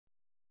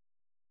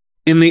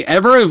In the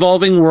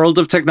ever-evolving world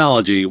of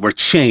technology, where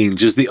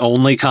change is the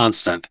only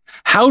constant,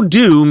 how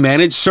do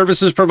managed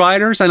services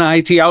providers and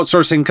IT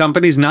outsourcing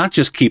companies not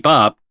just keep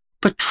up,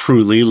 but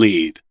truly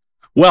lead?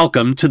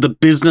 Welcome to The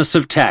Business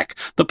of Tech,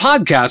 the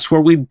podcast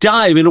where we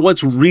dive into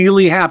what's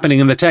really happening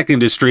in the tech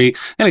industry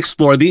and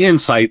explore the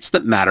insights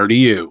that matter to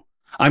you.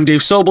 I'm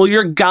Dave Sobel,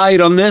 your guide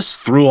on this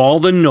through all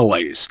the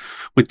noise.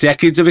 With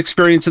decades of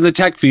experience in the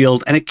tech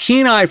field and a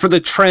keen eye for the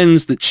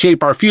trends that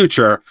shape our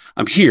future,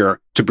 I'm here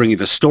to bring you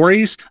the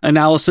stories,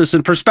 analysis,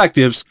 and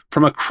perspectives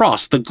from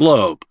across the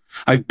globe.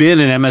 I've been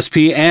an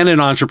MSP and an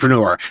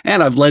entrepreneur,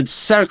 and I've led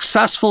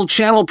successful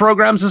channel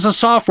programs as a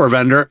software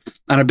vendor,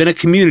 and I've been a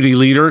community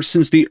leader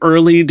since the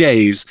early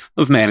days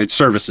of managed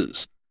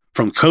services.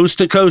 From coast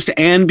to coast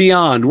and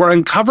beyond, we're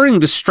uncovering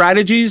the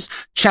strategies,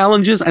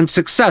 challenges, and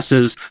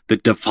successes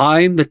that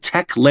define the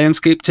tech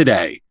landscape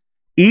today.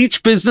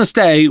 Each business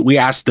day, we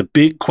ask the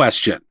big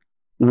question: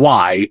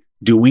 why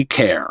do we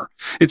care?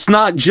 It's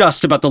not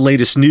just about the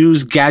latest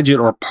news, gadget,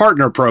 or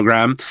partner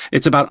program.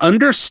 It's about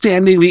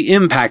understanding the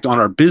impact on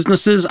our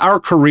businesses, our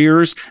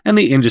careers, and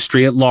the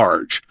industry at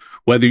large.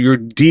 Whether you're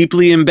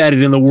deeply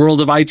embedded in the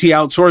world of IT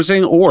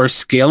outsourcing or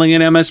scaling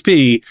an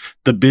MSP,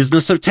 the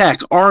Business of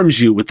Tech arms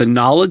you with the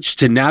knowledge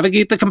to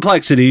navigate the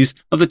complexities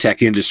of the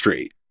tech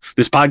industry.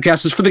 This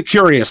podcast is for the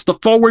curious, the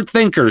forward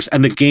thinkers,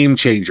 and the game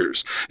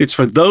changers. It's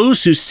for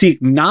those who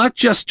seek not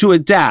just to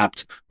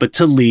adapt, but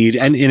to lead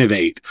and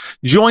innovate.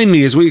 Join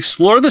me as we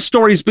explore the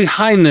stories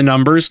behind the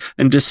numbers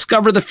and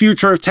discover the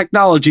future of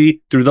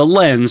technology through the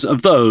lens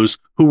of those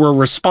who were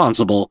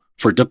responsible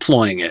for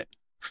deploying it.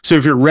 So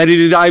if you're ready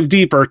to dive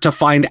deeper to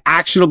find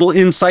actionable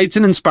insights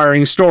and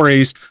inspiring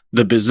stories,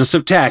 The Business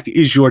of Tech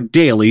is your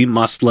daily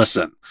must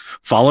listen.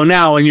 Follow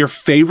now on your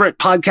favorite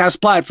podcast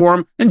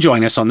platform and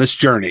join us on this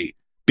journey,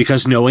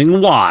 because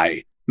knowing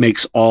why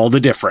makes all the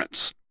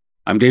difference.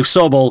 I'm Dave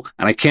Sobel,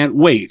 and I can't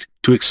wait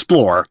to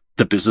explore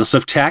the business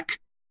of tech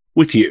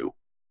with you.